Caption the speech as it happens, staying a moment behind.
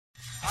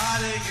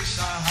Hare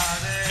Krishna,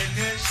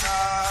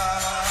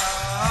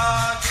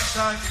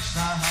 Krishna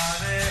Krishna,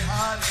 Hare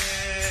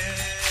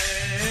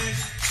Hare,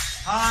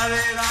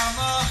 Hare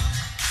Rama,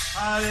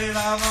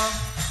 Rama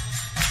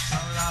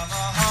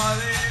Rama,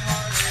 Hare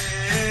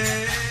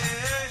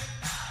Hare.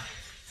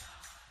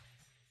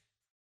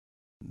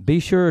 Be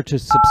sure to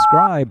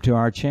subscribe to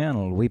our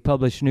channel. We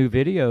publish new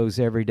videos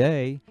every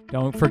day.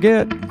 Don't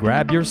forget,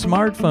 grab your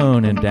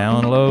smartphone and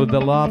download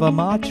the Lava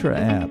Matra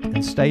app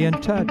and stay in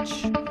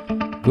touch.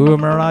 Guru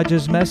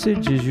Mahārāja's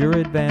message is your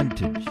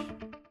advantage.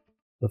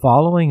 The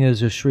following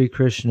is a Sri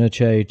Krishna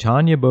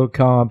Chaitanya book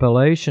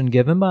compilation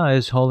given by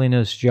His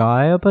Holiness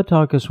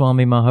Jayapataka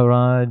Swami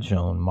Mahārāja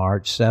on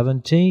March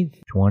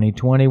 17th,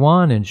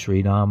 2021 in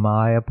Sri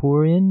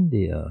Mayapur,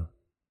 India.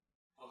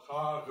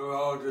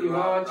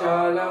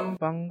 Ivachalam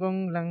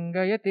pangung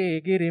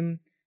langayate girim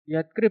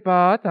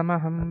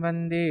yatkripatamaham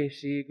vande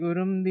Shri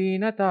Gurum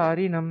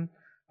Dinatarinam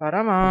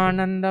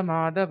Paramananda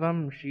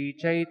Madhavam Shri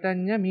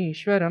Chaitanya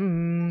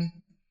Mishwaram.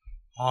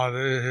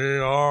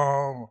 Hare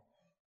Om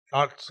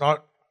Tat Sat.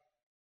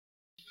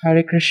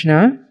 Hare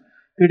Krishna.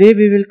 Today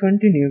we will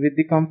continue with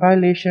the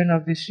compilation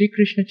of the Sri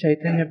Krishna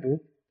Chaitanya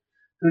book.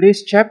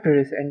 Today's chapter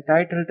is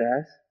entitled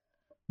as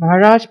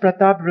Mahārāja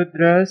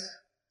Pratāparudra's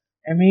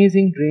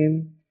Amazing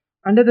Dream,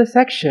 under the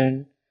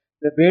section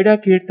The Veda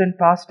Kirtan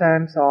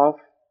Pastimes of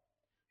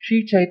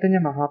Sri Chaitanya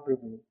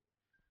Mahaprabhu.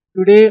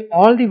 Today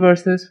all the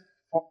verses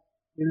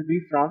will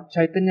be from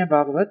Chaitanya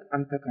Bhagavat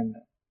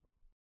Antakanda.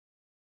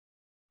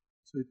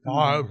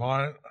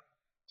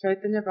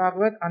 Chaitanya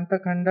Bhagavat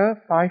Antakanda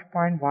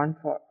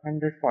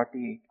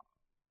 5.148.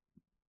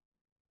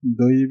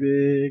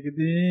 দৈবেক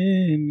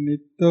দিন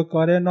নিত্য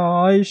করেন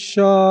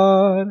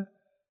ঈশ্বর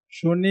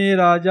শুনি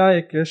রাজা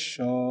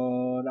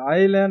একেশ্বর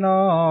আইলেন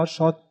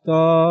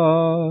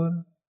সত্তর.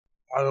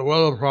 By the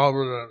will of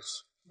Providence,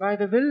 By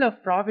the will of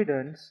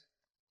Providence,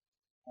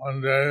 one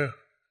day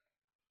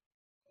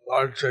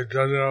Lord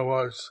Chaitanya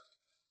was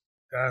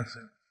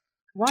dancing.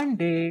 one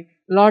day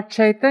Lord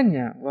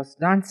Chaitanya was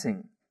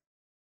dancing.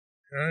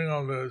 Hearing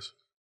of this,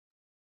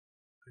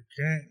 the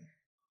king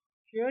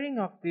Hearing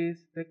of this,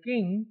 the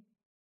king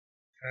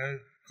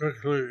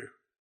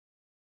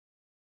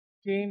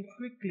came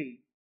quickly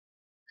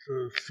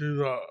to see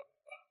the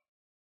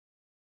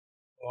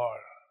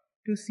Lord.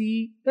 To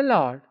see the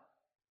Lord.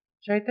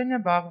 Chaitanya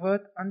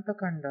Bhagavat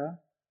Antakanda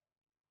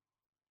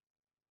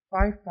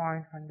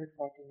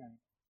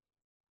 5.149.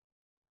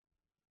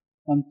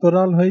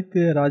 অন্তরাল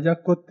হইতে রাজা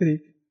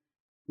কর্তৃক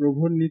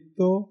প্রভুর নিত্য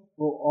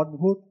ও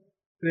অদ্ভুত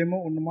প্রেম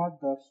উন্মাদ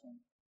দর্শন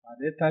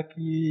আরে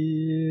থাকি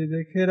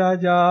দেখে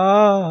রাজা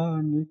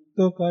নিত্য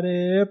করে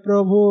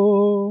প্রভু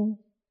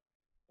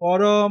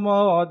পরম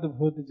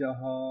অদ্ভুত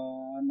যাহা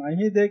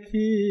নাহি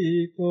দেখি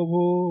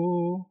কভু.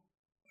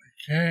 The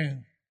king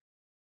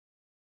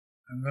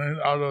remained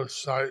out of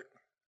sight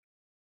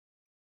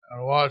and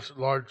watched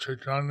Lord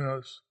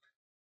Chaitanya's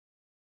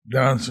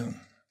dancing.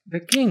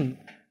 The king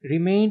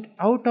remained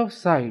out of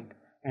sight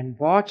and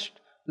watched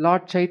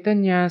Lord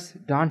Chaitanya's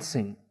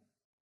dancing.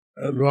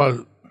 It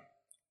was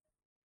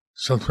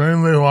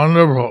supremely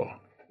wonderful.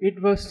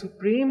 It was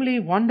supremely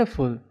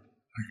wonderful.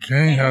 The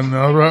king had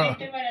never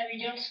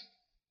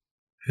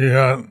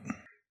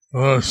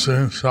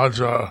seen such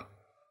a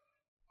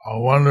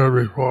wonder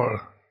before.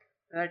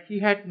 That he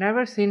had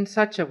never seen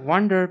such a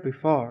wonder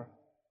before.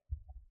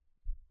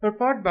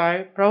 Purport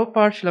by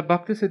Prabhupada Srila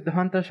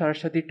Bhaktisiddhanta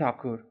Saraswati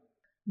Thakur.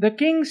 The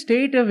king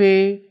stayed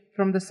away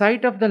from the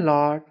sight of the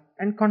Lord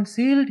and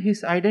concealed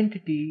his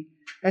identity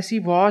as he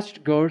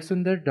watched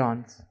Gaurasundar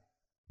dance.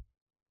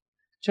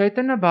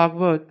 Chaitanya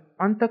Bhagavat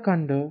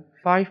Antakanda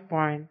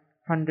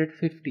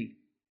 5.150.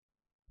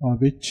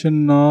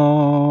 অবিচ্ছিন্ন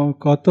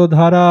কত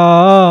ধারা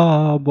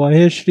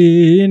বহে শ্রী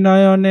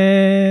নয়নে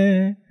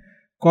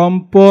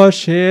comp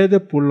Seth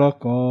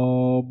Pulak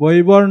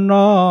বৈবর্ণ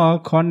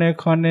ক্ষণে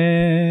ক্ষণে.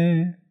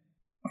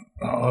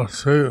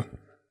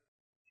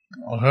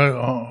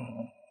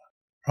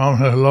 From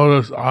his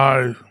lotus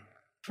eyes.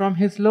 From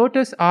his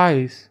lotus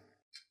eyes.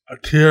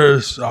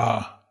 Tears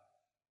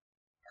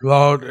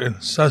flowed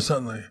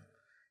incessantly.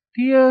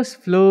 Tears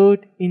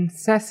flowed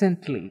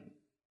incessantly.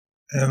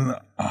 In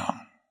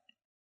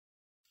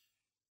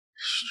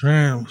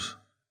streams.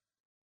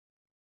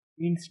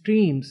 In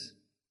streams.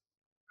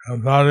 His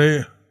body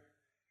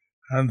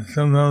had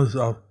symptoms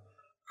of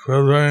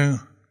quivering.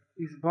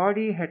 His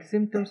body had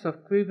symptoms of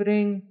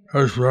quivering.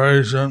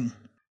 Perspiration.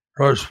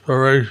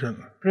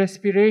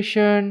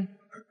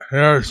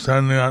 Hair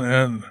standing on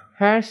end.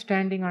 Hair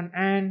standing on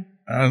end.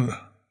 And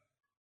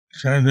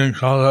changing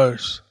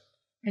colors.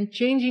 And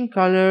changing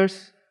colors.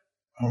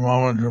 From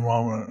moment to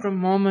moment. From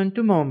moment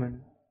to moment.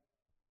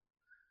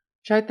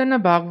 Chaitanya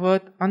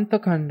Bhagavat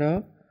Antakanda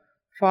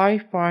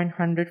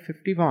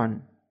 5.151.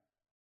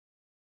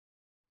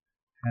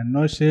 হেন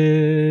সে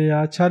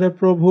আছারে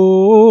প্রভু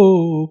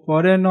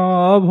পরে ন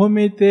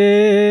ভূমিতে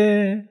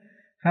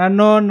হেন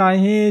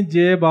নাহি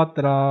যে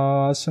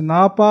বাত্রাস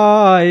না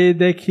পাই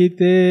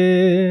দেখিতে.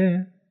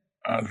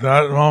 At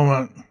that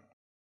moment,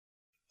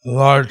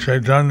 Lord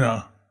Chaitanya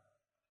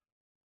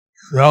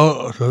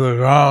fell to the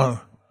ground.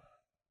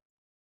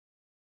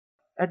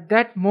 At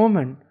that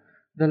moment,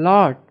 the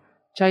Lord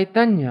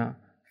Chaitanya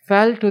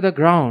fell to the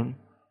ground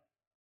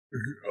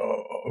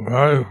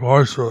Very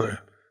forcefully.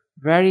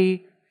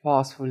 very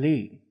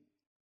forcefully.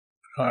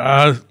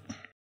 As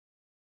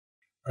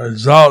a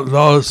result,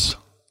 those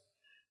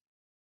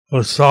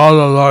who saw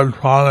the Lord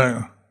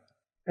falling,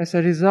 As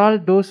a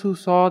result, those who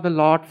saw the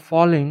Lord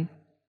falling,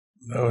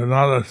 there was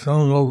not a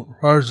single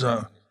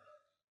person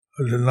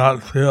who did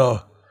not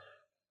feel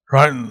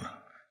frightened.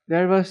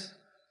 there was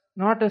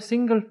not a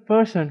single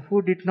person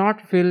who did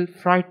not feel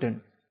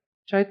frightened.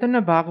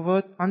 Chaitanya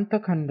Bhagavat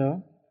Antakhanda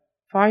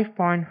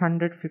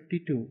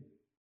 5.152.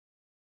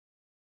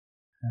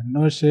 হেন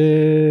সে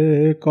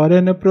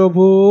করেন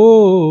প্রভু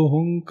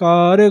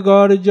হুঙ্কার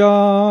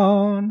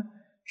গর্জন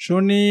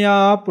শুনিয়া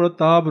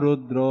প্রতাপ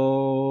রুদ্র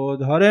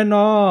ধরেন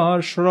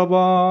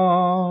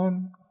শ্রবণ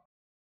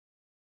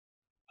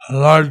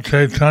Lord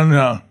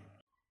Chaitanya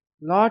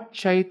Lord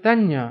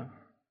Chaitanya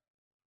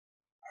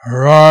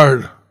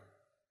roared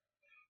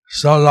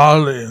so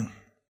loudly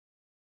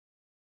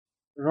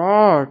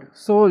roared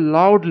so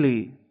loudly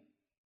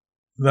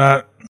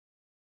that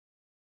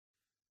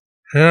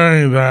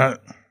hearing that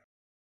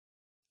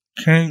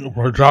King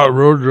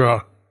Pratāparudra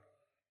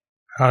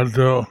had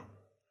to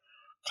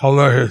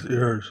cover his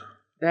ears.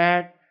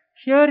 that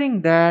hearing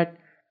that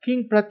King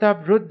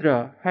Pratāparudra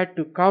had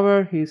to cover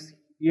his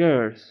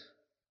ears.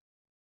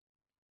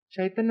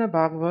 Chaitanya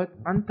Bhagavat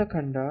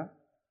Antakhanda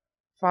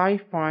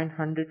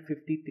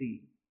 5.153.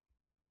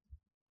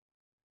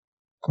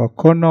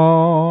 কখনো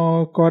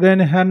করেন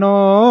হেন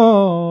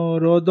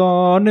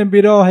রোদন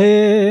বিরহে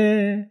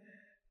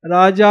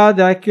রাজা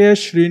দেখে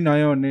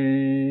শ্রীনয়নে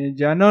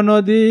যেন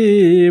নদী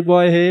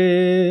বহে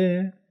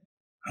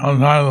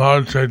Sometimes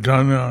Lord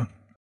Chaitanya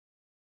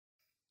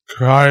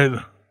cried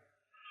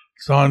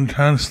so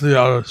intensely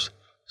out of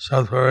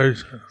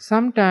separation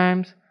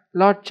Sometimes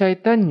Lord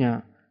Chaitanya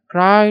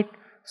cried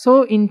so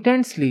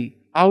intensely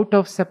out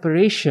of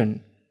separation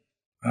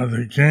that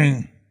the king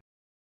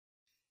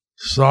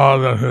saw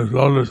that his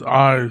lotus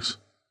eyes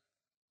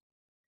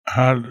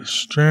had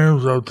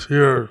streams of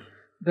tears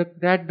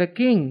that the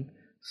king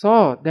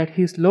saw that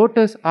his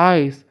lotus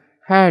eyes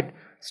had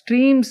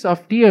streams of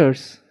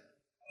tears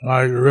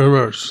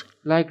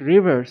like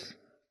rivers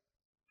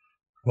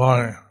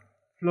flowing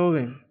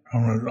flowing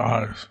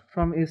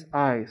from his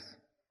eyes.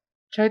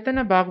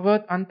 Chaitanya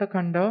Bhagavat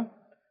Antakhanda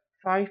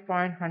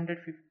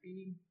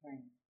 5.159.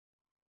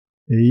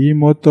 এই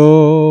মতো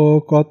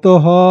কত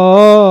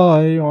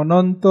হয়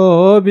অনন্ত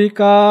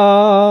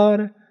বিকার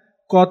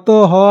কত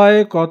হয়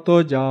কত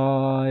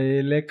যায়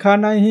লেখা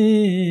নাহি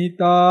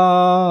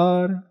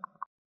তার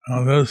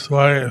And this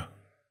way,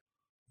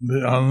 the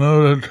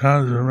unlimited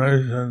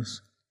transformations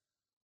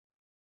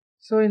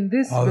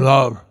of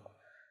love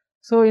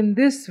So in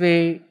this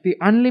way, the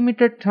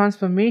unlimited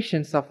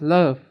transformations of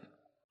love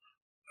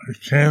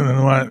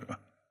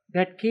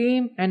that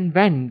came and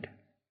went,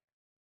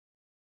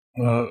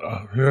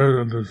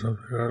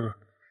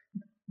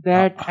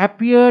 that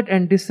appeared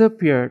and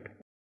disappeared,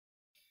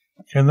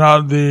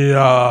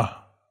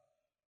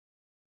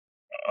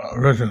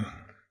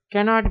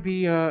 cannot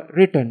be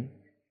written.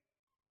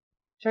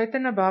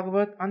 Chaitanya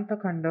Bhagavat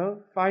Antakhanda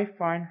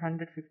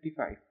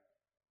 5.155.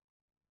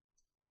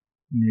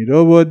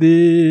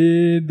 নিরবধি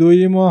দুই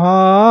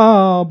মহা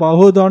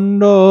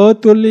বাহুদণ্ড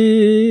তুলি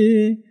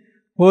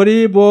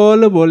হরি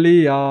বল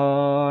বলিয়া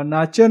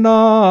নাচন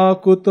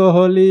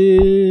কুতহলি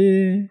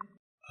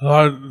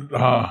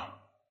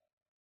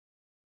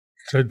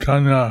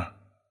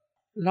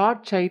Lord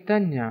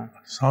Chaitanya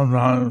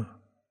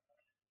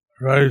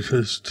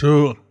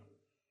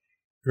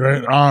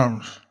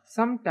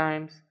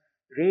sometimes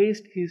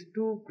raised his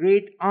two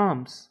great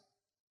arms.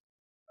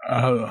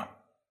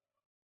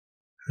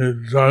 He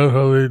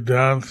joyfully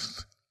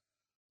danced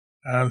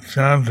and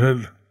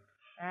chanted,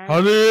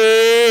 Hari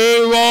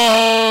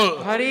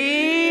Bol!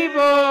 Hari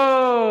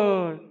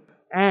Bol!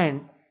 And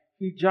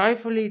he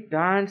joyfully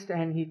danced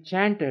and he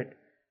chanted,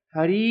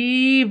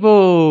 Hari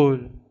Bol!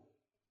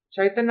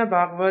 Chaitanya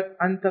Bhagavat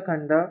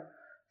Antakhanda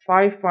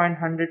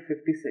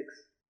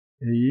 5.156.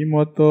 এই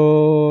মতো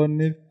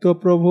নিত্য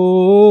প্রভু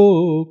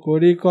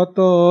করি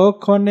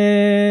কতক্ষণে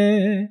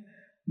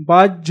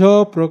বাহ্য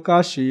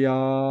প্রকাশিয়া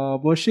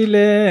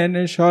বসিলেন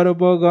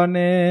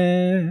সর্বগণে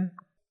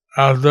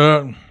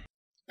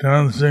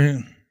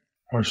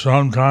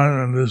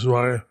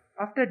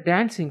After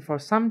dancing for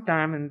some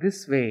time in this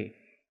way,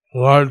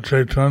 Lord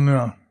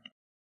Chaitanya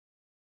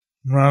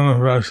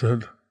manifested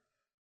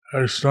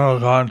external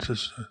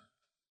consciousness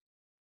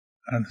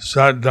and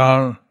sat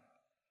down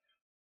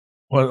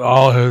with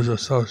all his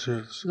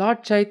associates. Lord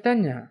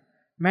Chaitanya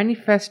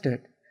manifested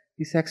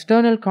his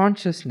external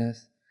consciousness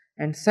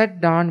and sat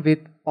down with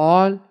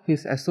all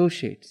his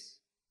associates.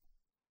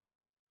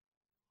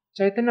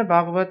 Chaitanya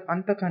Bhagavat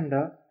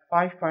Antakhanda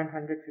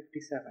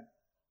 5.157.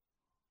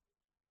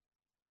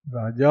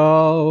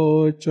 রাজাও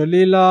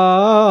চলিলা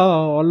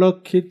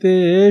অলক্ষিতে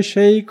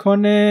সেই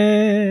ক্ষণে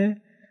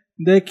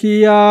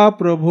দেখিয়া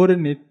প্রভুর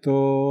নিত্য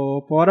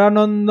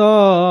পরানন্দ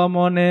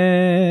মনে।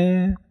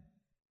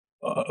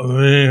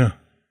 The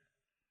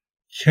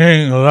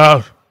king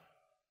left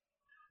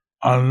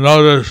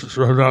unnoticed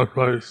from that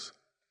place.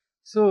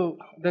 So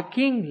the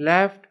king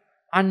left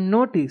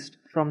unnoticed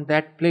from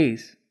that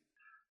place.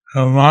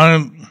 His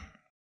mind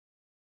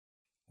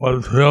was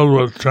filled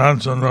with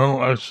transcendental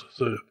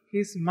ecstasy.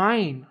 His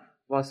mind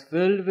was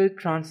filled with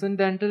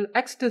transcendental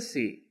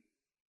ecstasy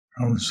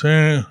From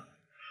seeing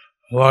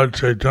Lord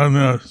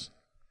Chaitanya's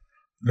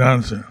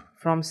dancing.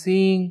 from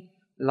seeing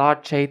Lord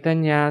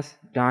Chaitanya's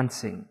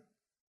dancing.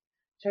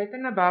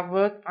 Chaitanya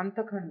Bhagavat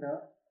Antakhanda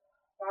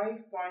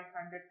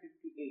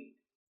 5.158.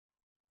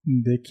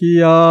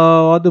 দেখিয়া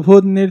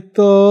অদ্ভুত নৃত্য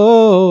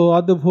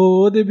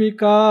অদ্ভুত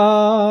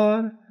বিকার,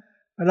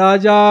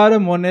 রাজার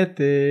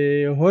মনেতে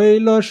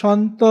হইল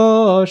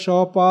সন্তোষ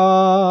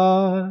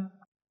অপার।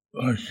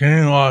 The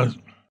king was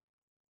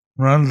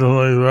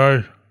mentally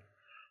very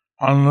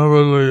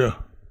unlimitedly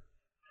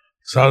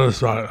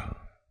satisfied.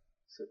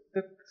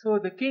 So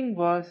the king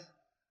was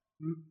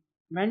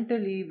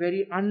mentally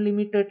very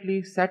unlimitedly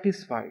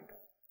satisfied.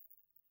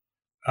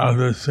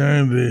 After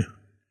seeing the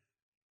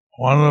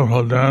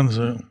wonderful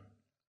dancing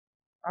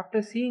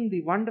After seeing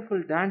the wonderful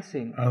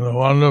dancing and the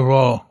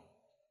wonderful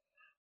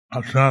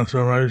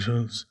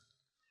transformations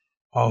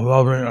of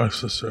loving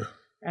ecstasy.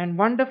 and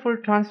wonderful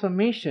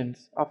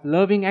transformations of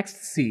loving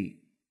ecstasy,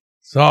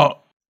 So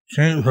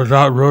King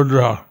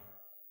Pratāparudra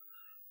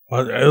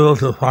was able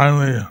to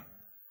finally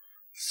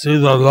see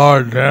the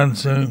Lord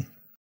dancing,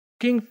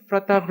 King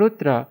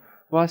Pratāparudra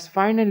was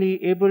finally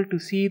able to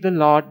see the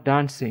Lord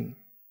dancing,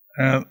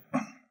 and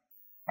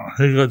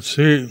he could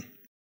see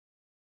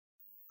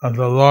that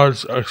the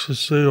Lord's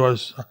ecstasy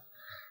was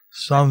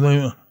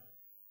something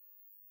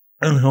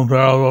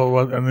incomparable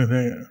with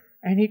anything.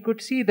 and he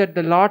could see that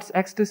the Lord's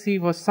ecstasy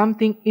was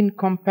something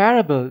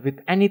incomparable with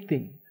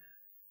anything.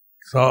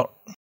 So,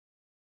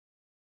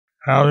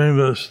 having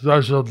this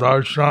special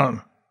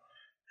darshan,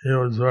 he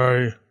was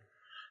very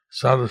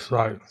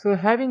satisfied. So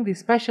having the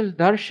special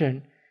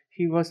darshan,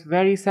 he was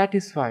very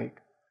satisfied.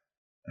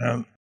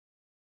 And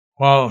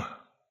while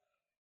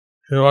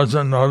he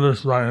wasn't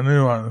noticed by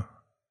anyone,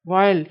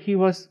 While he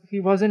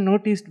wasn't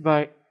noticed by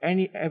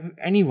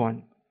anyone,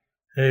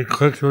 he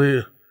quickly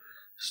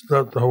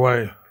slipped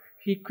away.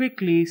 he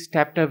quickly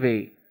slipped away.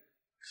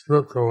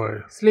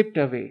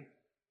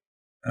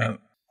 And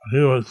he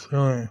was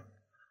feeling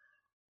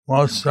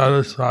most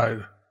satisfied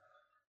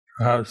to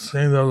have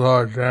seen the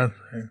Lord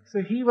dancing So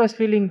he was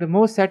feeling the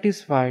most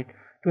satisfied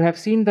to have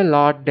seen the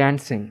Lord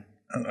dancing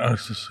in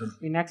ecstasy.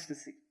 in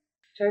ecstasy.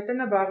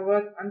 Chaitanya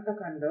Bhagavat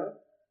Antakhanda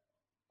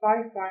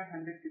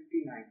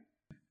 5.159.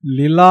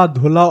 লীলা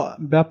ধুলা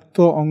ব্যাপ্ত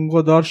অঙ্গ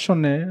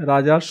দর্শনে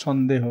রাজার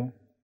সন্দেহ,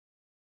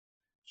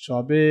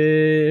 সবে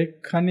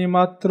একখানি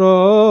মাত্র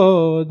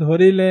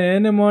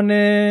ধরিলেন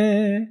মনে,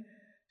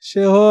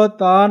 সেহ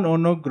তান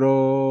অনুগ্রহ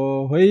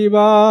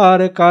হইবার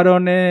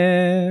কারণে।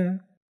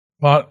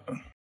 But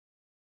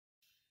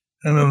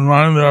in his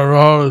mind there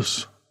arose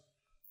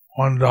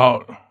one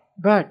doubt.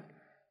 But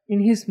in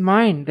his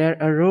mind there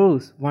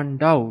arose one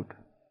doubt,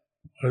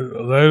 It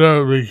later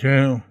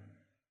became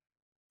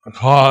the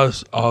cause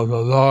of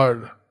the Lord,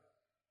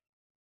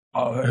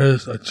 of his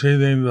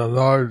achieving the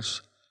Lord's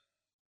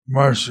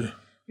mercy.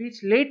 which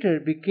later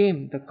became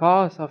the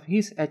cause of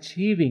his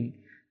achieving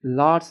the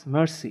Lord's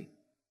mercy.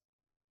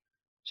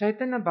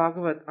 Chaitanya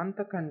Bhagavat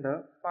Antakhanda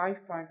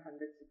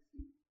 5.160.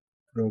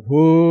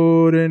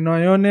 প্রভুর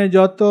নয়নে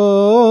যত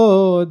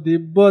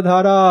দিব্য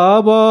ধারা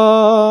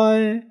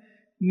বয়,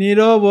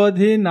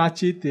 নিরবধি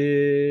নাচিতে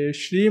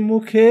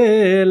শ্রীমুখে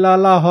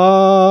লালা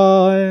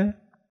হয়।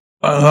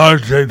 Lord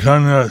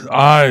Chaitanya's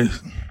eyes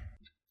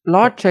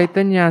Lord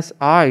Chaitanya's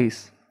eyes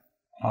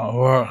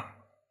were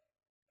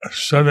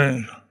shedding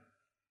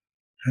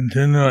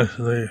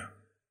continuously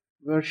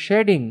were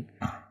shedding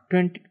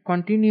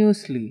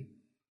continuously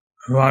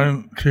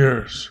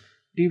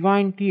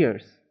divine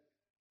tears,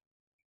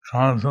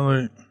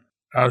 constantly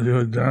as he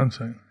was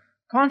dancing.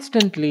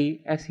 constantly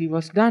as he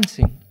was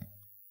dancing.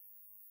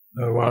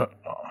 There was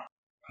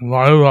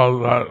saliva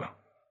that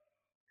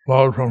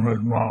flowed from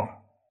his mouth,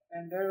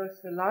 And there was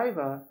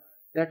saliva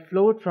that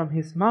flowed from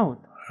his mouth.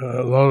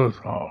 lotus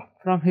mouth.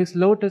 From his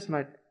lotus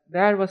mouth.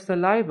 There was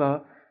saliva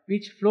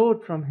which flowed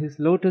from his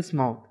lotus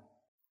mouth.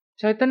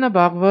 Chaitanya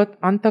Bhagavat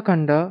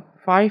Antakhanda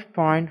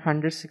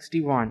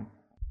 5.161.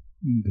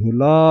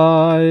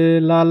 ধুলায়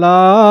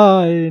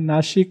লালায়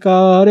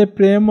নাসিকার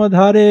প্রেম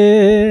ধারে,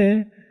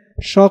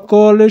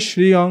 সকল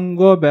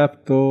শ্রীঅঙ্গ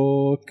ব্যাপ্ত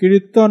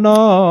কীর্তন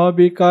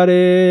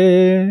বিকারে।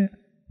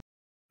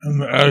 In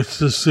the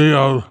ecstasy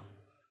of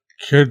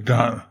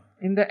kirtan,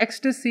 In the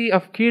ecstasy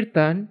of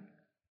Kirtan,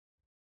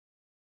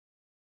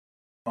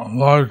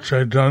 Lord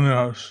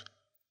Chaitanya's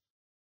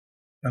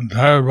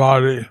entire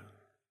body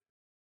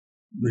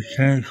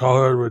became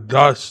colored with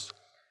dust.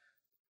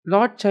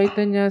 Lord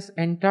Chaitanya's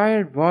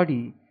entire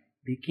body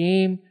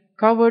became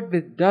covered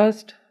with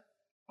dust,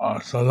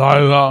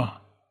 Saliva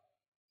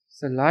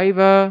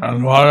saliva, and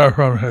water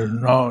from his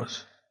nose.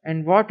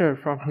 and water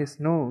from his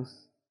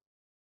nose.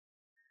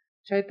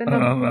 Chaitanya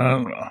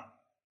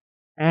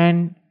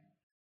and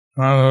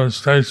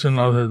manifestation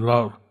of his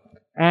love.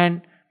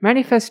 And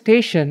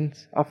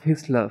manifestations of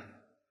his love.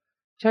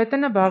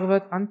 Chaitanya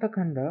Bhagavat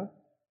Antakanda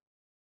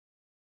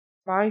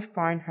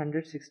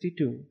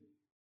 5.162.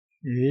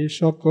 এই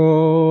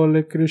সকল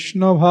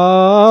কৃষ্ণ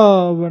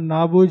ভাব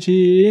না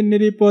বুঝি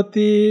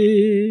নৃপতি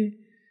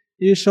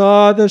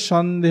ঈষদ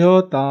সন্দেহ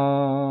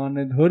তান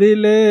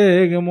ধরিলে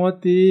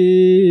মতি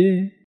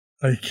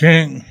The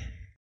king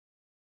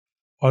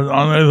was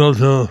unable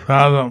to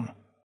fathom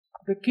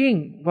The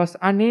king was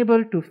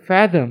unable to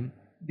fathom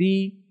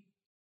the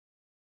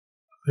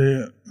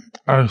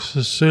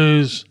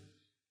ecstasies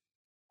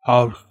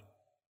of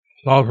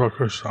love for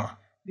Krishna.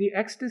 The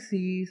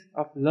ecstasies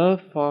of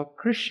love for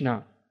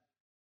Krishna.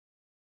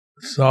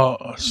 So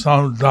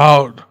some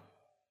doubt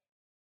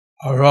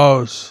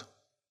arose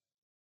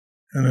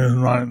in his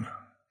mind.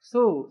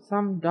 So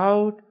some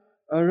doubt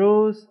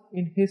arose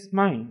in his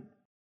mind.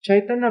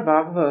 Chaitanya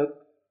Bhagavat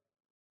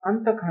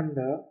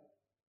Antakhanda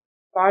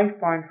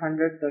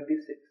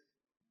 5.136.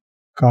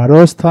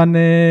 কারো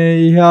স্থানে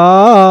ইহা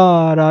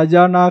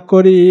রাজা না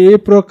করি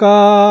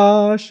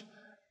প্রকাশ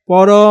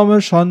পরম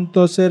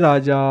সন্তোষে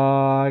রাজা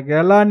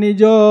গেলা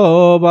নিজ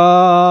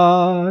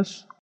বাস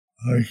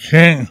The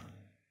king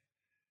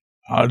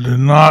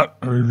did not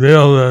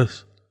reveal this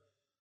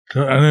to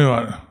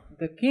anyone.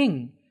 The king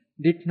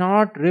did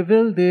not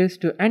reveal this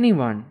to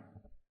anyone.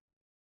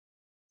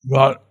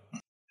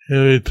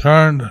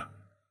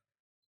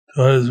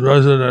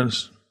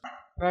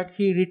 But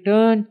he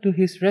returned to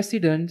his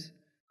residence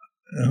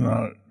in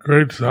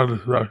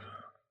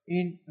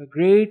a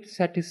great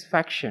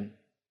satisfaction.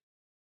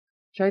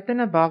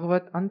 Chaitanya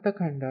Bhagavat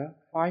Antakhanda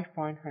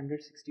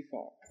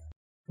 5.164.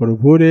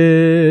 প্রভুরে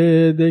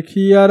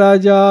দেখিয়া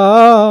রাজা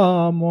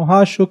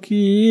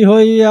মহাসুখী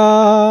হইয়া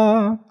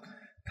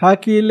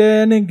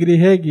থাকিলেন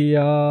গৃহে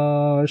গিয়া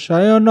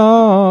শয়ন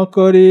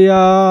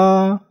করিয়া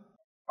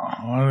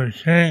When the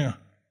king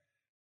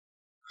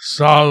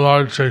saw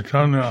Lord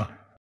Chaitanya,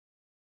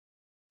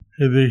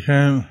 he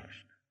became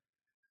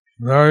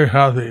very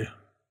happy.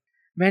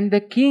 When the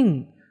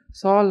king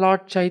saw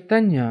Lord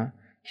Chaitanya,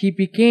 he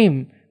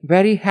became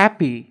very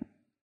happy.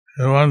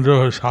 He went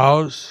to his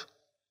house.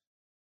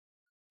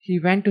 He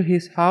went to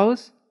his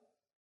house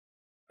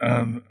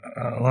and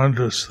went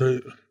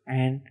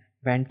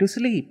to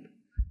sleep.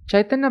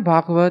 Chaitanya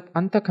Bhagavat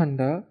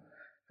Antakhanda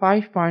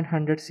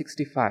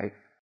 5.165.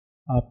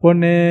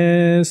 আপনে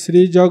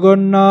শ্রী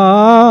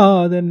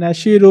জগন্নাথ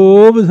ন্যাসী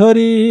রূপ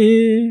ধরি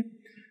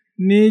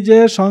নিজে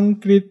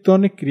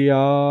সংকীর্তন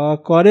ক্রিয়া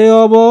করে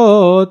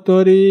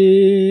অবতরী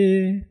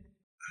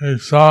He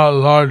saw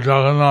Lord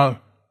Jagannath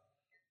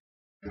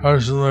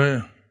personally.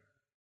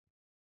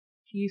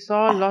 He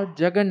saw Lord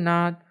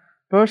Jagannath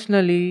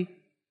personally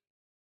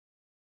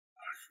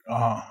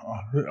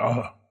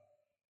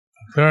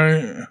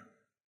appearing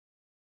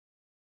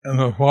in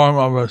the form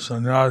of a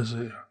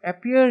sannyasi.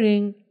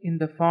 Appearing in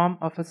the form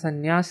of a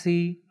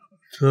sannyasi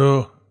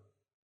to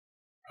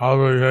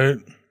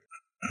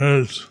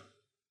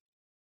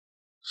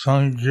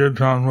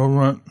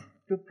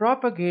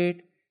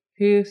propagate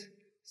his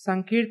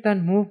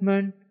Sankirtan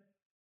movement.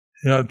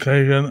 He had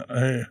taken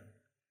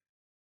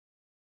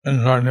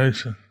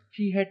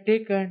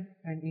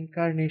an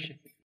incarnation.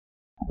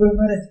 But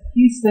Maharaj,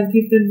 his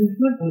Sankirtan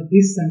movement or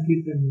this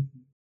Sankirtan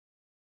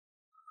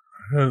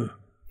movement?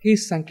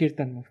 His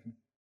Sankirtan movement.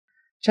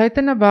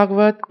 Chaitanya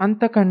Bhagavat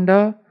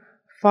Antakhanda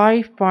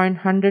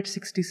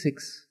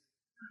 5.166.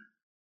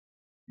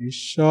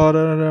 ঈশ্বর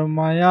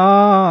মায়া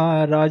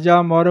রাজা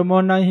মর্ম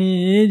নাহি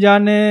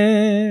জানে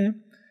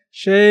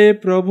সেই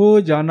প্রভু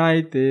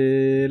জানাইতে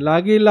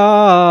লাগিলা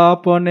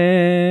আপনে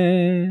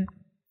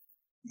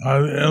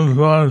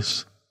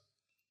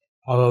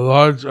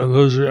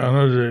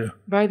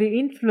By the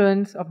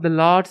influence of the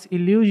Lord's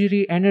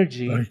illusory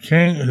energy, the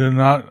king did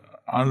not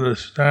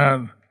understand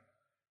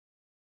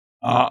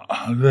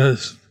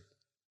this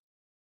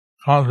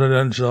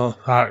confidential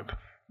fact.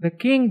 The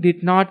king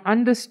did not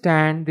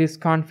understand this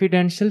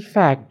confidential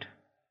fact.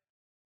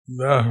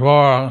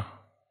 Therefore,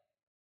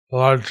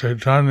 Lord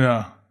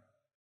Chaitanya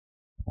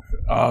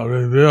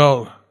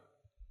revealed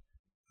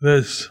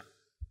this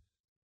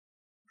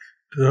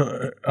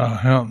to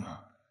him.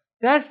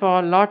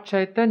 Therefore, Lord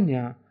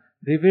Chaitanya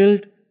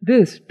revealed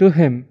this to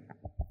him.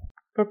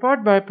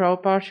 Purport by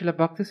Prabhupada Srila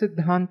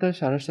Bhaktisiddhanta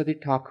Saraswati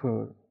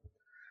Thakur.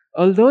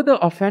 Although the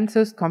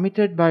offences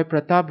committed by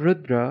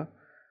Pratāparudra,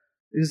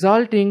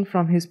 resulting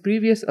from his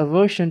previous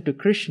aversion to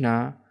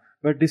Krishna,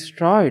 were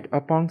destroyed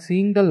upon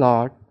seeing the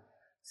Lord,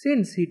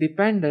 since he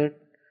depended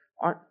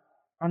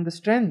on the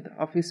strength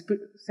of his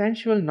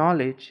sensual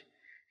knowledge,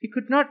 he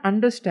could not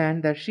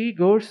understand that Sri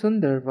Gaur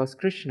Sundar was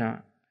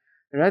Krishna.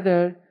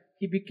 Rather,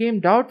 he became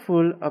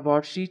doubtful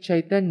about Sri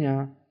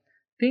Chaitanya,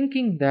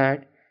 thinking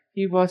that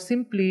he was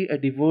simply a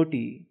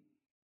devotee.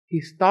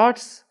 His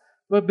thoughts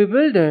were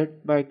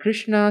bewildered by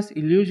Krishna's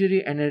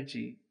illusory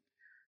energy.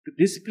 To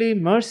display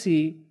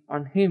mercy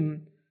on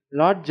him,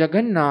 Lord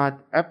Jagannath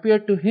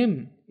appeared to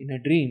him in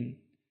a dream.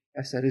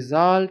 As a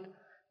result,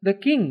 the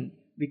king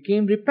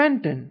became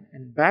repentant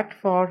and begged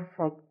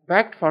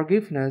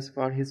forgiveness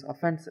for his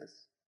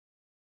offenses.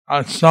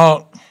 I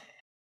saw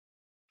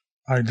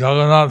by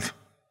Jagannath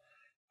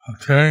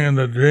appearing in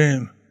the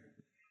dream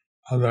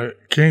of the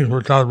King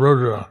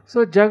Pratāparudra.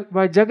 So,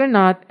 by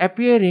Jagannath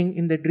appearing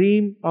in the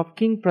dream of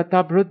King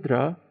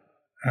Pratāparudra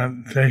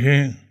and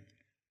taking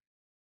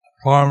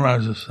form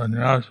as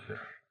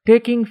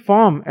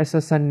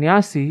a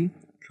sannyasi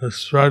to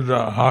spread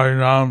the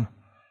Harinam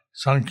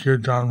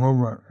Sankirtan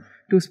movement.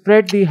 To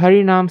spread the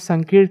Harinam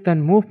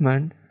Sankirtan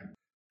movement,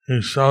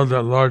 he saw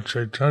that Lord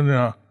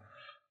Chaitanya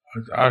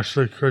was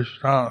actually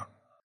Krishna.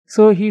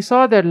 So he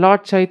saw that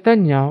Lord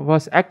Chaitanya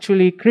was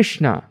actually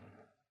Krishna.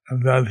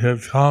 And that he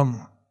had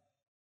come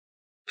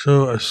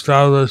to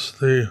establish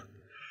the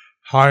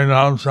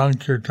Harinam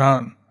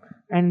Sankirtan.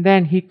 And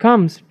then he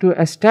comes to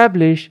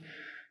establish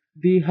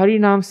the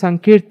Harinam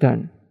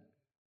Sankirtan.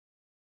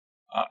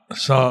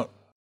 So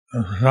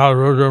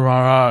Pratāparudra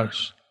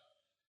Maharaj,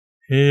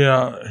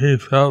 he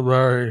felt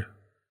very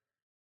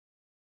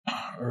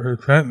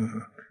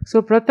repentant.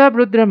 So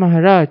Pratāparudra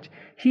Maharaj,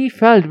 he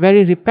felt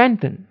very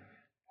repentant.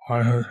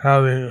 For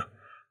having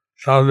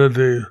doubted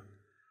the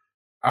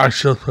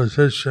actual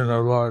position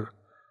of Lord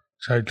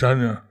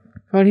Chaitanya.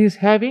 For his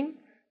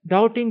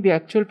doubting the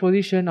actual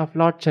position of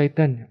Lord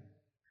Chaitanya.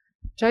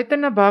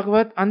 Chaitanya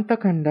Bhagavat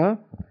Antakhanda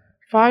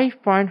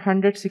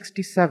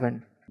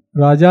 5.167.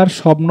 রাজার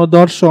স্বপ্ন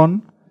দর্শন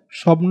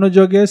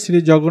স্বপ্নযোগে শ্রী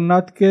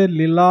জগন্নাথকে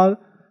লীলা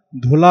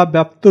ধুলা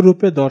ব্যাপ্ত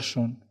রূপে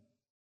দর্শন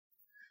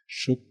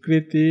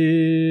সুকৃতি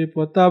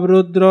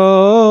প্রতাপরুদ্র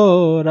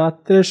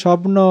রাত্রে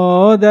স্বপ্ন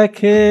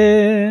দেখে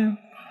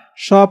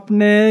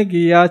স্বপ্নে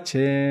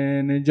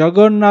গিয়াছেন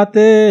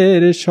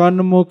জগন্নাথের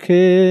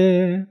সম্মুখে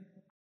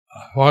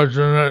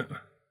Fortunate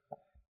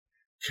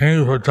King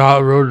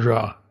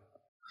Pratāparudra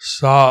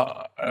saw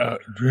a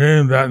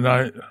dream that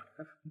night.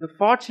 The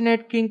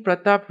fortunate King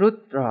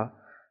Pratāparudra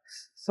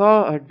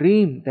saw a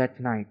dream that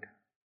night.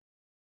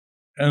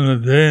 In the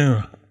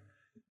dream,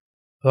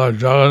 Lord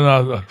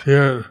Jagannath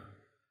appeared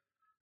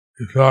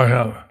before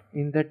him.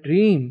 In the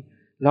dream,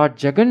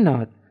 Lord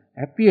Jagannath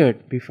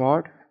appeared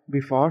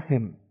before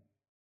him.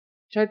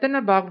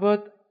 Chaitanya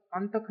Bhagavat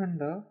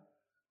Antakhanda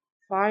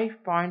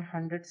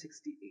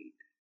 5.168.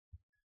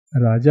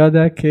 রাজা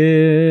দেখে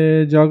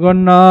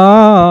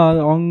জগন্নাথ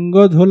অঙ্গ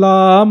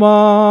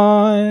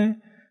ধুলাময়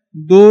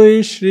দুই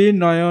শ্রী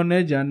নয়নে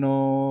যেন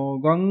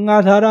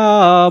গঙ্গাধারা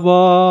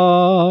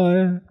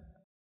বয়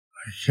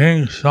The king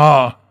saw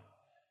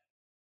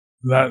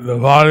that the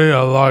body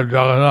of Lord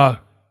Jagannath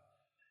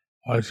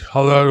was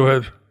colored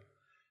with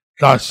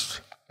dust.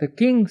 The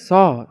king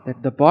saw that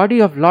the body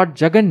of Lord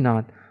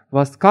Jagannath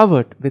was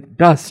covered with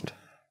dust.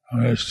 From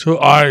his two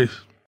eyes,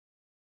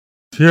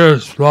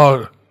 tears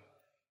flowed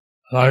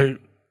like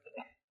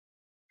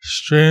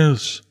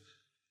streams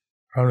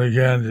from the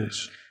Ganges.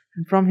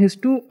 And from his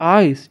two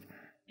eyes,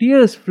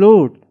 tears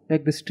flowed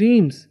like the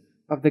streams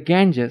of the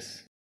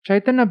Ganges.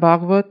 Chaitanya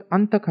Bhagavat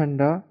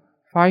Antakhanda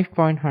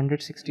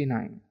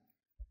 5.169.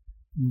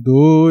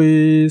 দুই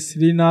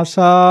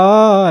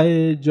শ্রীনাশায়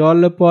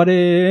জল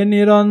পরে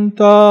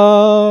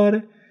নিরন্তর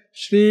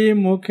শ্রী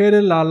মুখের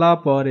লালা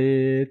পরে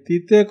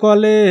তিতে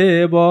কলে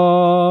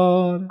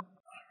বর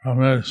From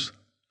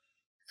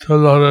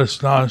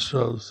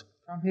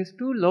his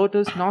two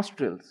lotus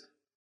nostrils,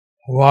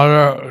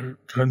 water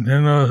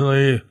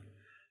continuously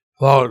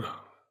flowed.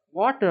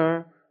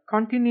 Water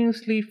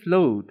continuously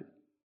flowed.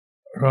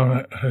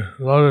 From his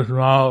lotus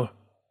mouth,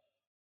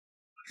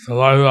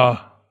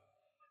 saliva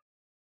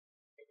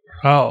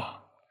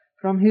fell.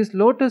 From his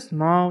lotus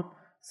mouth,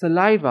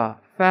 saliva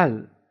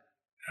fell.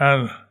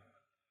 And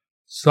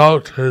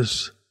soaked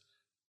his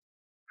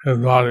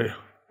body.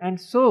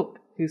 And soaked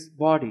his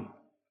body.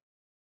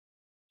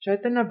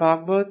 Chaitanya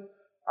Bhagavat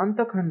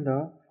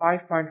Antakhanda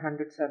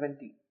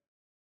 5.170.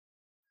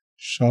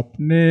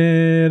 স্বপ্নে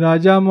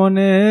রাজা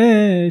মনে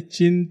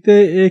চিনতে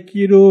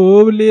একই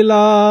রূপ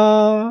লীলা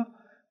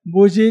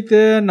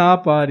বুঝিতে না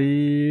পারি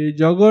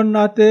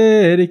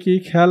জগন্নাথের কি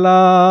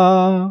খেলা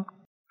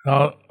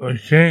Now the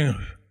king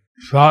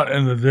thought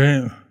in the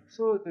dream.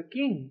 So the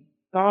king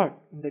thought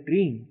in the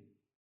dream.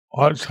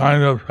 What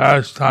kind of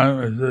pastime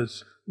is this?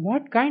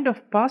 What kind of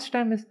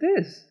pastime is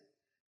this?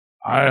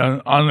 I am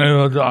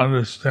unable to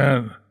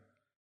understand.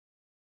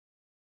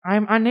 I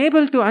am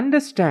unable to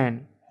understand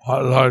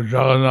What Lord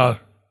Jagannath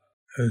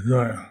is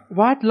doing.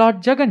 What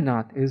Lord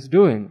Jagannath is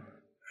doing.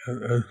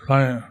 Is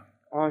playing.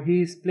 Or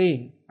he is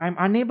playing. I am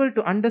unable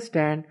to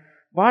understand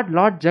what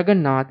Lord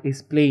Jagannath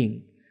is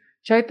playing.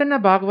 Chaitanya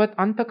Bhagavat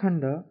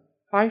Antakhanda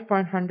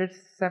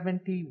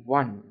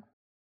 5.171.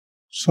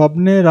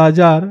 স্বপ্নে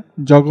রাজার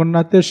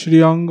জগন্নাথের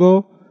শ্রীঅঙ্গ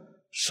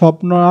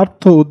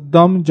স্বপ্নার্থ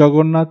উদ্যম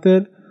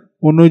জগন্নাথের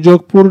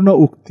অনুযোগপূর্ণ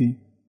উক্তি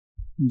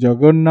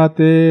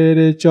জগন্নাথের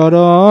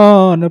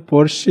চরণ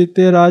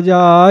স্পর্শিতে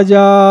রাজা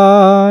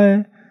যায়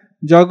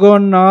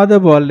জগন্নাথ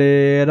বলে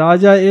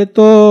রাজা এত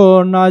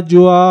না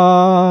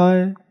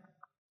জুয়ায়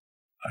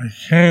The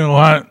king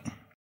went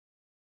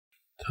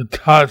to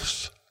touch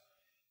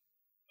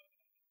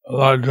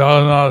Lord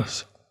Jagannath's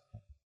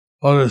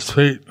lotus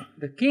feet.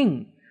 The king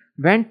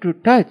went to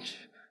touch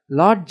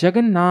Lord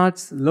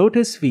Jagannath's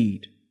lotus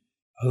feet.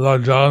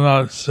 Lord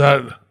Jagannath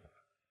said,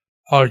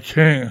 "O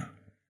king,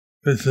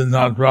 this is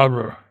not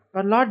proper."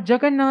 But Lord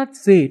Jagannath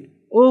said,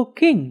 "O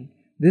king,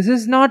 this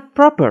is not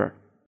proper."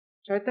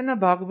 Chaitanya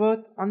Bhagavat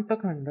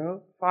Antakhanda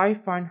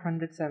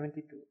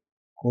 5.172.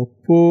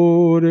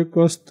 কর্পূর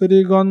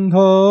কস্তুরী গন্ধ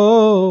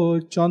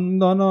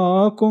চন্দন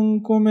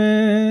কুঙ্কুমে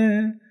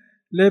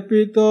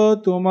লেপিত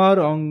তোমার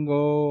অঙ্গ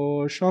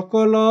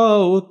সকল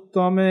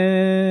উত্তমে.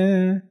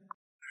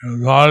 Your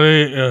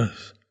body is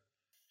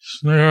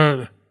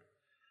smeared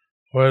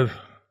with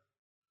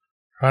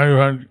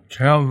fragrant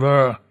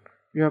camphor,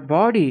 Your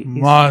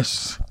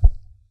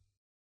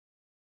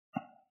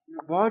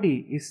body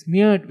is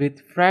smeared with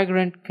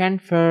fragrant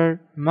camphor,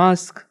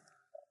 musk,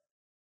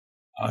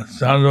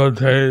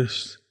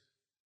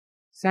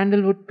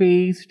 sandalwood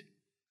paste,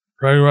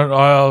 fragrant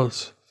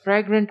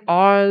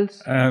oils,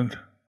 and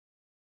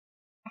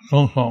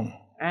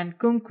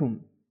kumkum.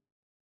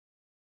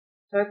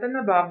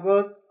 Chaitanya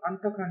Bhagavat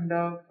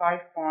Antakhanda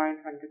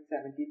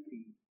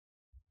 5.173.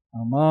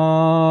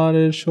 আমার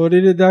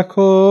শরীর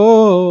দেখো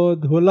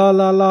ধুলা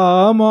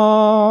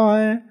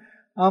লালাময়,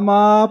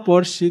 আমা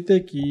পর্ষিতে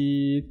কি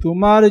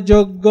তোমার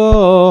যোগ্য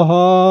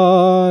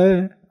হয়.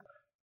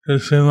 You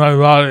see my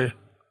body.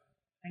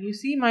 And you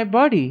see my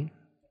body.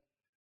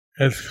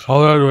 It's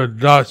covered with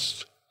dust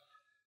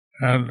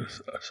and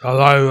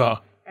saliva.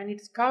 And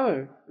it's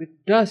covered with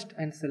dust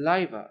and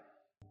saliva.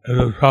 Is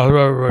it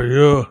proper for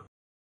you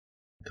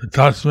to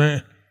touch me?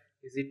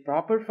 Is it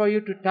proper for you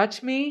to touch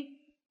me?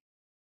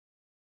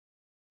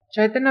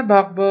 Chaitanya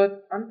Bhagavat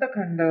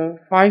Antakhanda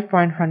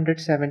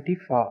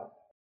 5.174.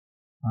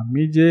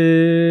 আমি যে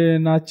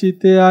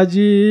নাচিতে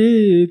আজি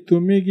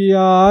তুমি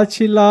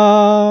গিয়াছিলা,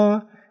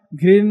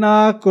 ঘৃণা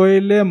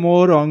কইলে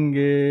মোর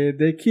অঙ্গে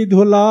দেখি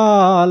ধুলা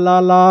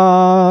লালা.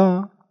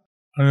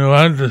 When you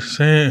went to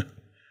see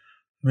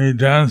me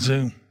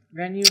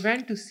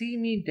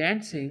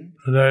dancing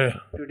today,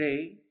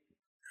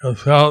 you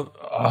felt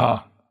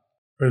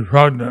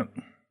repugnant.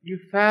 You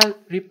felt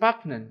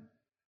repugnant.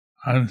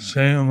 And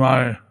seeing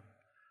my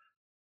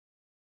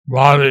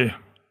body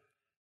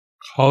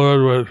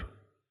covered with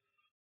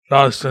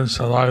dust and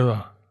saliva.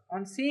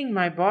 On seeing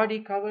my body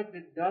covered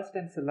with dust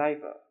and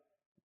saliva.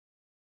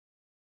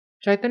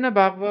 Chaitanya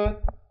Bhagavat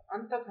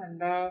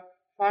Antakhanda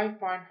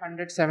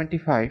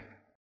 5.175.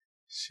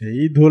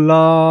 সেই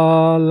ধুলা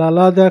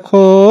লালা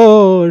দেখো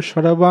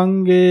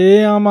সর্বাঙ্গে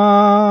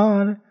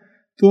আমার,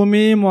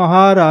 তুমি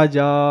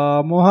মহারাজা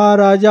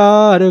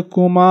মহারাজার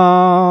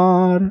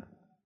Kumar.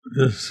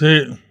 You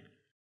see,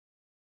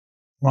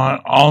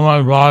 all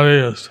my body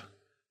is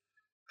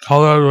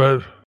covered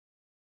with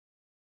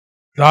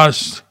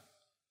dust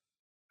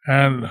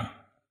and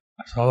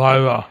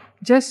saliva.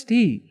 Just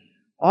see,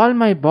 all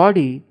my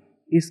body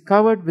is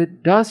covered with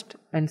dust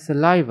and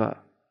saliva.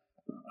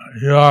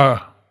 You are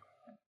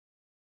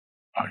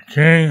a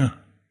king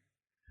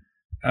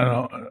and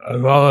as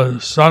well as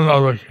the son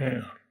of a king.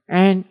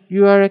 And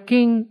you are a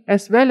king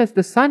as well as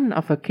the son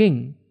of a king.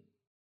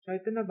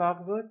 Chaitanya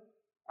Bhagavat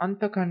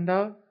Antakhanda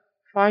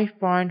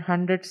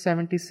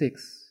 5.176.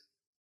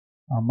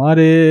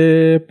 আমারে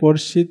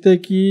পর্ষিতে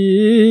কি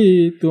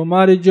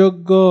তোমার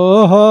যোগ্য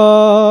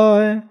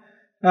হয়,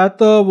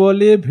 এত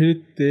বলি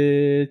ভৃত্যে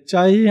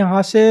চাই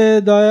হাসে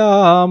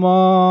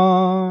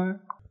দয়াময়.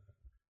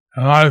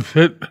 Am I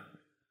fit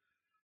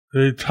to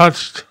be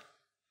touched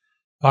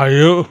by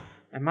you?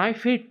 Am I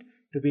fit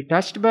to be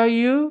touched by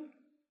you?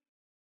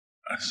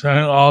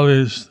 Saying all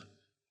these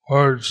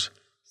words.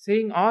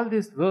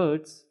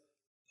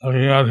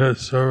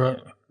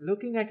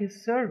 Looking at his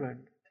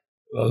servant.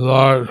 The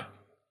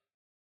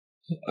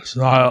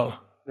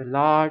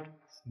Lord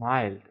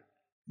smiled.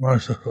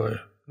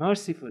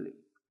 Mercifully.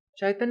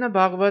 Chaitanya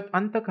Bhagavat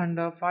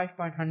Antakhanda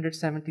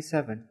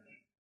 5.177.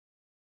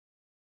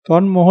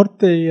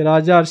 তন্মুহূর্তেই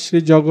রাজার শ্রী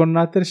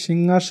জগন্নাথের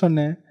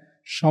সিংহাসনে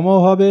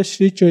সমভাবে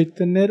শ্রী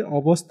চৈতন্যের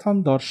অবস্থান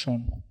দর্শন.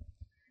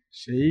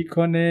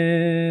 সেইক্ষণে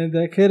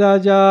দেখে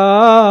রাজা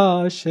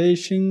সেই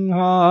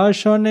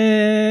সিংহাসনে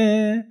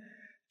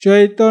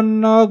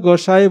চৈতন্য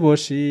গোসাই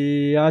বসি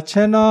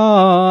আছেন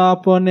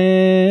আপনে.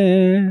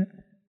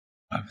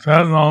 At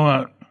that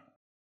moment,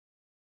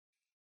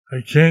 the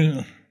king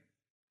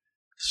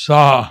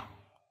saw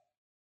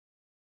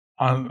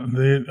on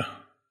the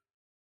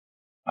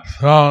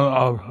throne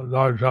of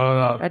Lord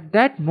Jagannath. At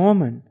that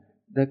moment,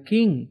 the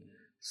king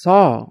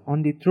saw on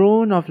the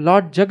throne of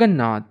Lord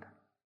Jagannath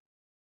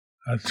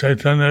that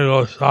Chaitanya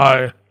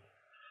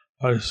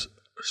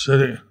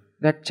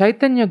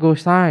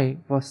Gosai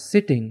was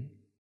sitting.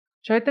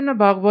 Chaitanya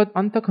Bhagavat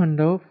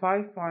Antakhanda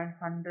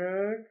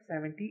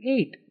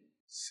 5.178.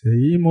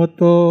 সেই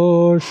মতো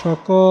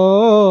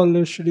সকল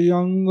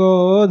শ্রীঅঙ্গ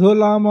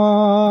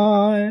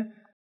ধুলাময়,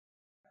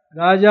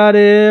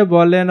 রাজারে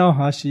বলেন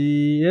হাসি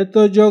এত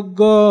যোগ্য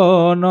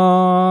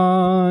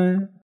নয়.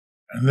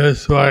 In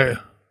this way,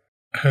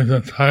 his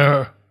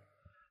entire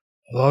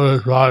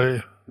lotus body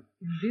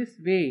In this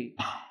way,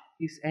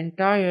 his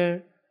entire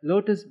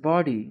lotus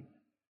body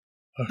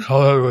was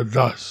covered with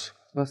dust.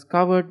 was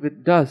covered with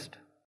dust.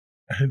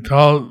 He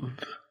told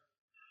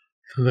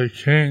to the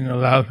king,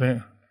 laughing,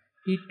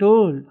 He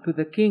told to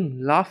the king,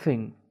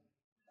 laughing,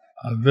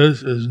 this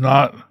is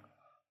not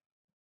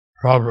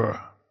proper.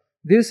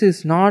 "This is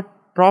not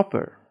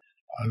proper,"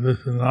 This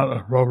is not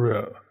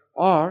appropriate.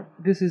 or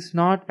 "This is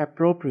not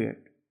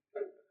appropriate."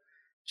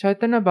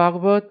 Chaitanya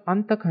Bhagavat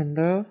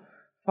Antakhanda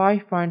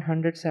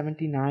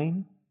 5.179.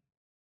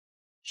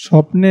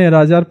 স্বপ্নে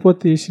রাজার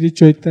প্রতি শ্রী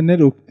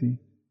চৈতন্যের উক্তি,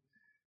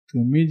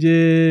 তুমি যে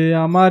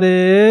আমারে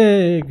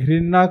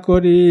ঘৃণা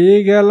করি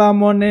গেলা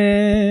মনে,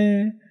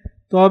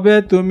 তবে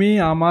তুমি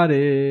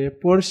আমারে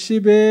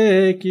পরশিবে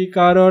কি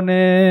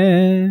কারণে?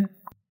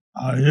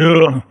 You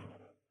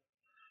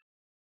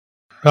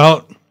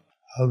felt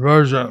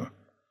aversion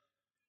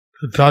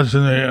to touch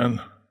me and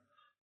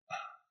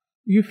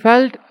You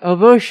felt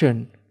aversion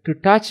to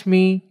touch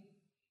me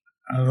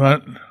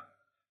went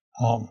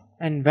home.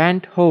 and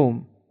went home.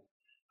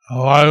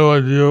 Why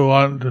would you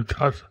want to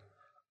touch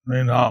me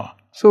now?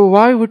 So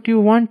why would you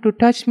want to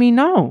touch me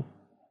now?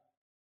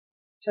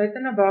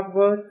 Chaitanya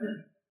Bhagavat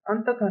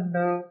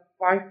Antakhanda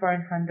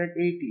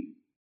 5.180.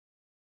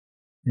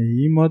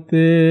 এই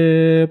মতে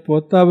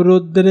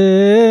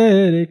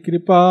প্রতাপরুদ্রের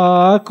কৃপা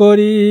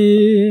করি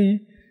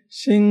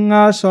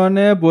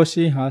সিংহাসনে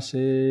বসি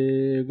হাসে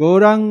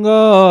Gauranga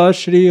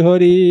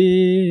Shrihari.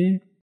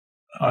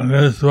 And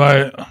this way,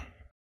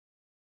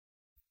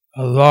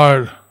 the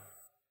Lord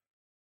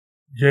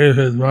gave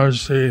his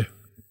mercy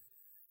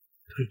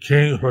to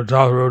King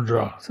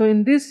Pratāparudra. So in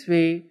this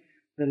way,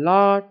 the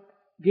Lord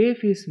gave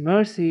his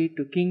mercy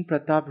to King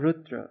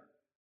Pratāparudra.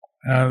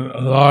 And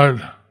Lord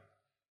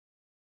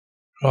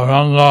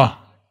Gauranga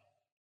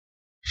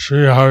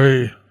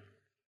Srihari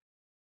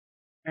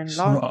And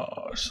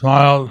Lord,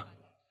 smiled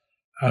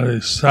as he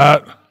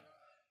sat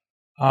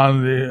on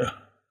the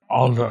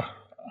altar.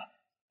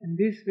 in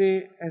this way,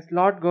 as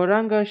Lord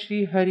Gauranga Sri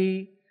Hari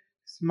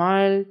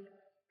smiled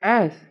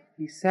as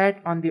he sat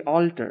on the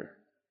altar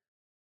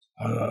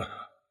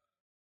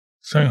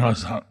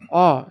Singhasan.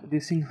 or the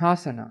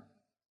Singhasana.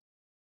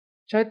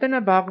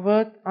 Chaitanya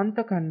Bhagavat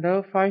Antakhanda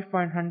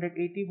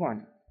 5.181.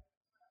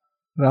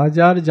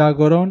 রাজার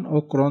জাগরণ ও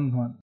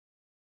ক্রন্দন।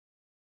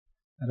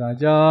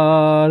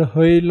 রাজার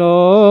হইল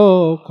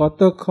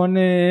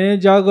কতক্ষণে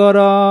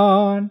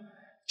জাগরণ,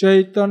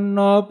 চৈতন্য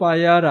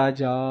পায়া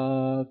রাজা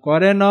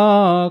করে না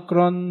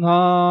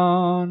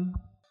ক্রন্দন।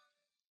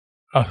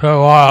 After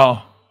a while,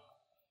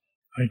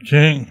 the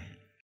king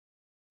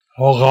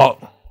woke up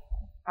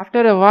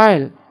After a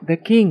while, the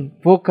king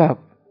woke up,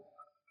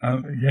 and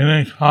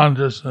gaining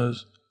consciousness,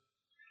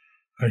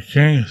 the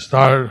king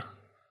started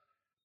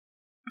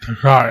to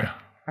cry.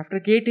 After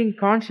gaining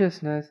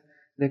consciousness,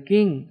 the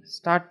king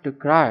started to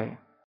cry.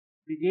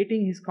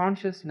 Regaining his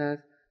consciousness,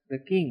 the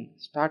king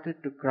started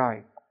to cry.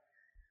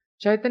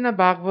 Chaitanya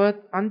Bhagavat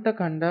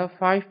Antakhanda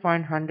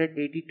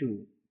 5.182.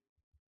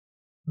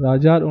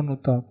 রাজার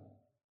অনুতাপ।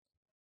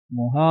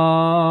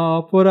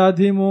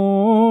 মহাপরাধী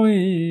মই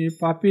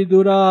পাপী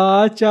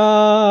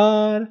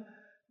দুরাচার,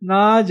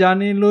 না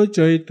জানিল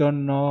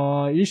চৈতন্য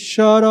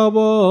ঈশ্বর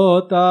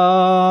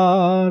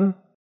অবতার।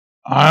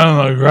 I am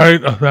a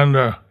great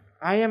offender,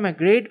 I am a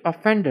great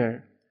offender,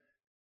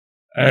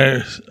 a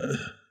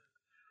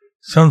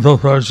sinful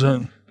person,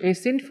 a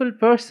sinful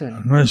person,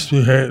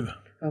 misbehaved.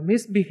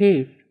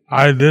 misbehaved.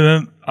 I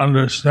didn't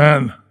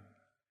understand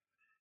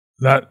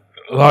that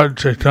Lord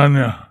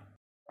Chaitanya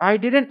I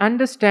didn't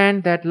understand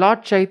that Lord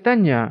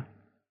Chaitanya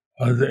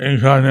was the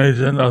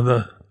incarnation of the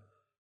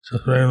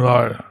Supreme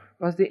Lord.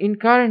 was the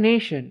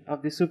incarnation of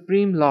the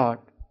Supreme Lord.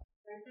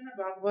 Chaitanya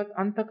Bhagavat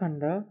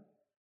Antakhanda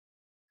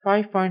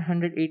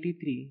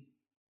 5.183.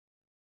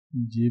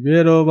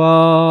 জীবেরও বা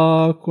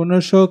কোন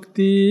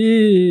শক্তি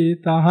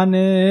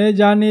তাহানে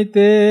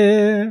জানিতে,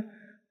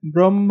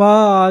 ব্রহ্মা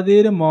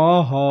আদির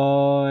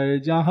মহায়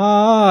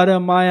যাহার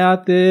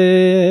মায়াতে।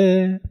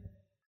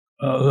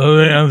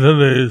 Living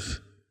entities,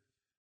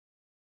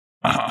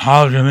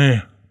 how can he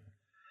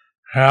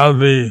have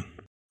the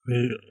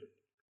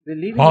The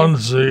living,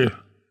 potency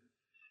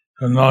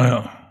to know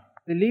him?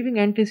 the living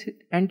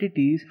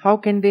entities, how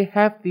can they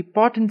have the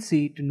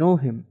potency to know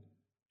him?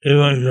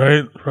 Even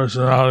great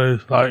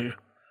personalities like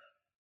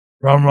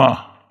Brahma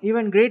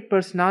Even great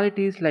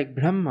personalities like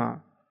Brahma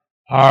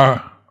are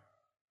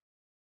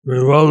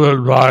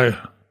bewildered by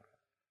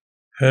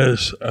his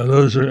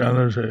illusory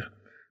energy.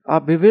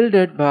 are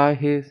bewildered by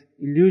his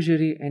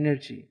illusory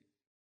energy.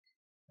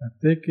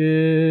 থেকে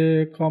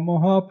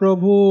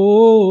কমহাপ্রভু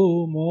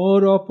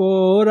মোর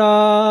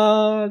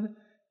অপরাধ,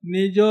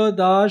 নিজ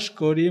দাস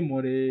করি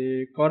মোরে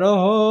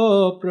করহ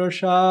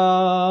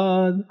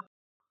প্রসাদ।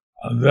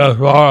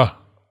 Therefore,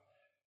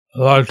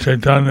 Lord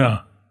Chaitanya,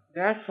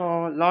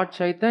 Therefore, Lord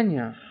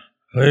Chaitanya,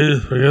 please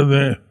forgive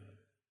me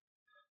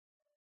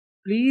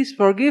please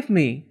forgive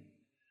me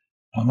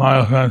for my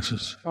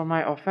offenses. for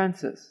my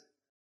offenses.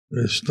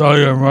 Bestow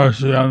your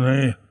mercy on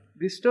me.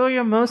 Bestow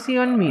your mercy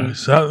on me.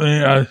 Accept me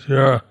as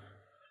your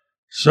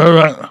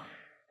servant.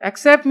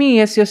 Accept me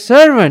as your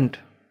servant.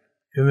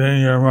 giving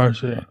your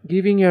mercy.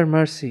 Giving your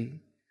mercy.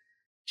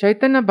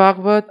 Chaitanya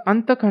Bhagavat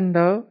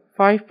Antakhanda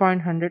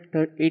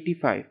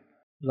 5.185.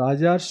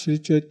 রাজার শ্রী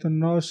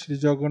চৈতন্য শ্রী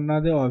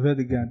জগন্নাথের অভেদ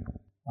জ্ঞান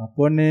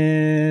আপনে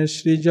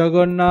শ্রী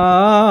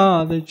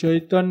জগন্নাথ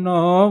চৈতন্য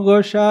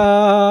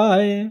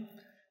গোসাই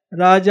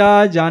রাজা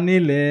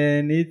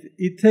জানিলেন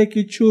ইথে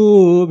কিছু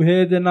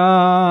ভেদ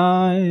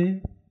নাই।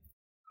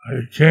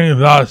 The king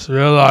thus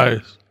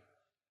realized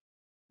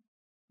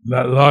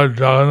that Lord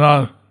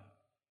Jagannath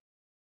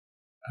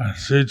and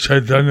Sri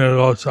Chaitanya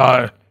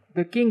Gosai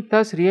The king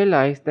thus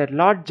realized that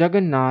Lord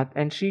Jagannath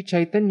and Sri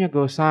Chaitanya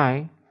Gosai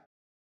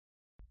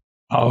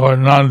were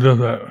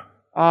non-different.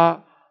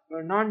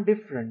 were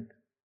non-different.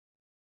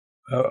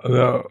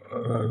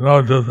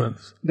 No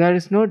difference. There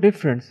is no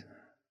difference.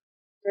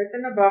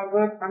 Chaitanya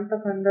Bhagavat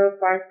Antakhanda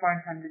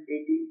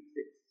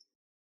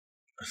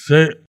 5.186.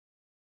 See,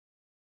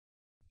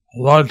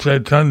 Lord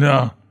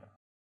Chaitanya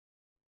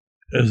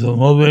is the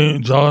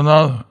moving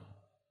Jagannath,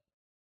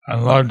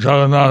 and Lord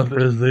Jagannath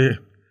is the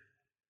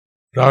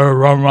Daru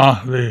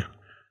Brahma, the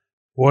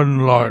wooden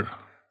Lord.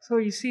 So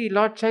you see,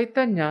 Lord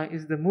Chaitanya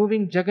is the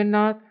moving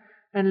Jagannath,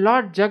 and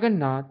Lord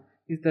Jagannath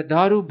is the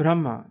Daru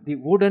Brahma, the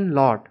wooden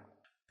Lord.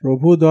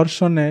 প্রভু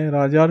দর্শনে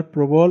রাজার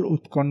প্রবল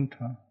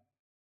উৎকণ্ঠা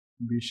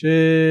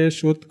বিশেষ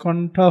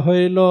উৎকণ্ঠা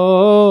হইল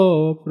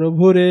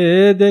প্রভুরে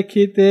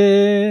দেখিতে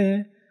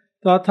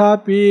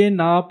তথাপি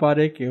না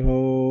পারে কেহ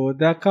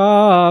দেখা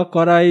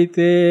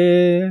করাইতে।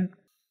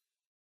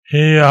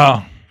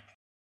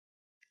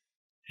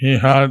 He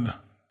had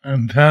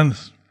intense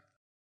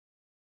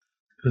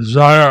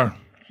desire.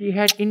 He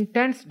had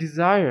intense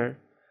desire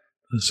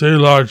To see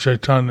Lord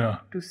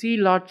Chaitanya. To see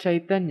Lord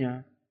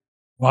Chaitanya.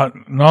 But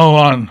no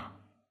one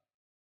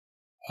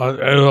was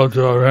able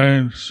to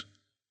arrange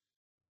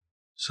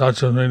such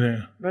a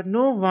meeting. But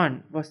no one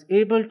was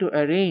able to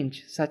arrange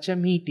such a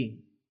meeting.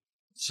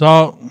 So,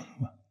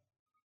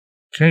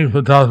 King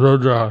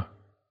Pratāparudra,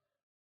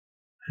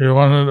 he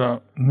wanted to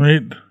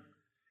meet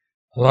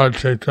Lord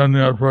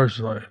Chaitanya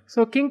personally.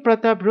 So King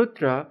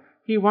Pratāparudra,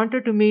 he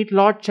wanted to meet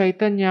Lord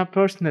Chaitanya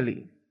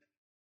personally.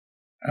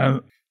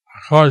 And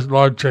of course,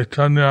 Lord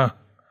Chaitanya,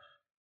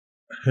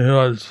 he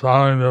was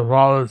following the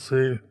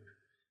policy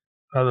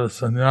that a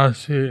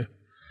sannyasi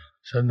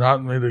should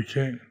not meet a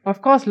king.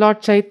 Of course,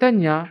 Lord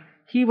Chaitanya,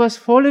 he was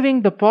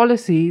following the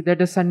policy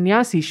that a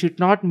sannyasi should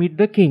not meet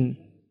the king.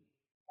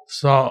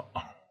 So,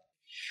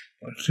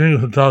 King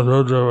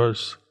Pratāparudra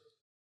was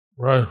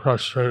very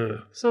frustrated.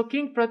 So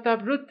King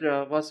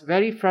Pratāparudra was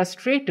very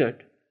frustrated.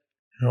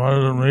 He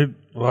wanted to meet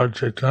Lord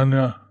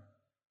Chaitanya.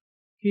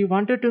 He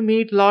wanted to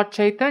meet Lord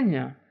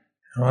Chaitanya.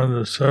 He wanted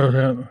to serve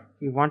him.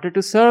 He wanted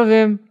to serve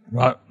him.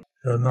 But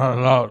he was not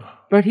allowed.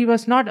 But he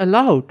was not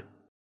allowed.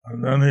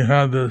 And then he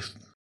had this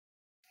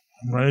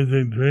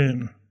amazing dream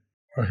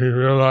where he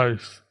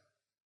realized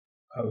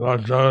that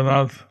Lord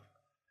Jagannath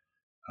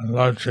and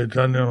Lord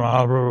Chaitanya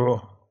Mahaprabhu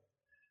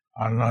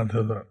are not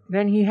different.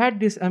 Then he had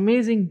this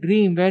amazing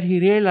dream where he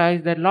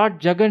realized that Lord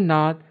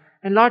Jagannath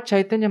and Lord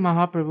Chaitanya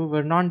Mahaprabhu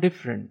were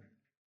non-different.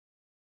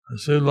 You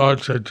see, Lord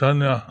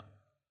Chaitanya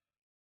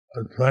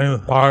was playing the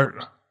part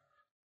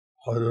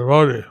of a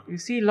devotee. You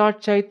see, Lord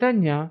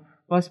Chaitanya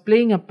was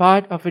playing a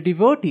part of a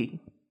devotee.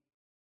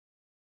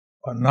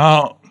 But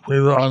now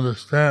people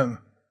understand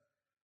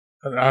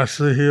that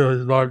actually he was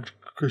Lord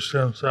Krishna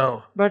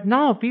himself. But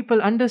now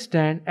people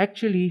understand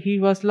actually he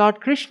was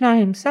Lord Krishna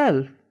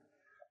himself.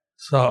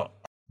 So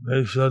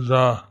they should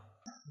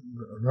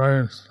very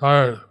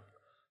inspired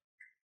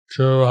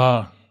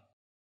to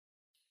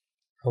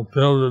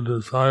fulfill the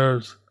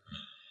desires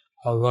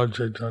of Lord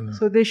Chaitanya.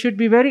 So they should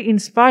be very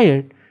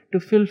inspired to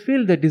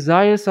fulfill the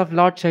desires of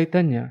Lord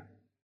Chaitanya.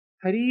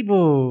 Hari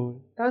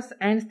Bol. Thus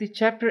ends the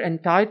chapter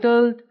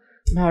entitled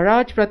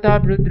Mahārāja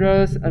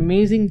Pratāparudra's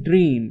Amazing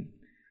Dream,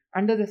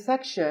 under the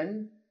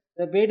section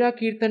The Veda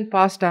Kirtan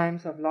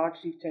Pastimes of Lord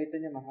Sri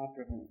Chaitanya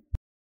Mahaprabhu.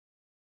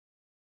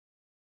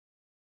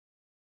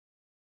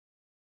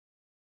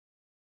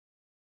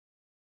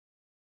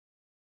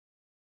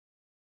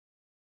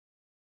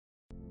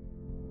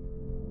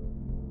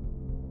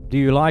 Do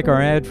you like our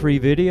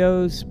ad-free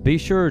videos? Be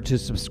sure to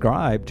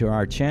subscribe to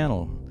our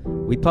channel.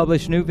 We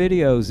publish new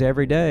videos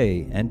every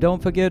day, and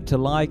don't forget to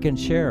like and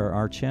share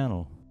our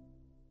channel.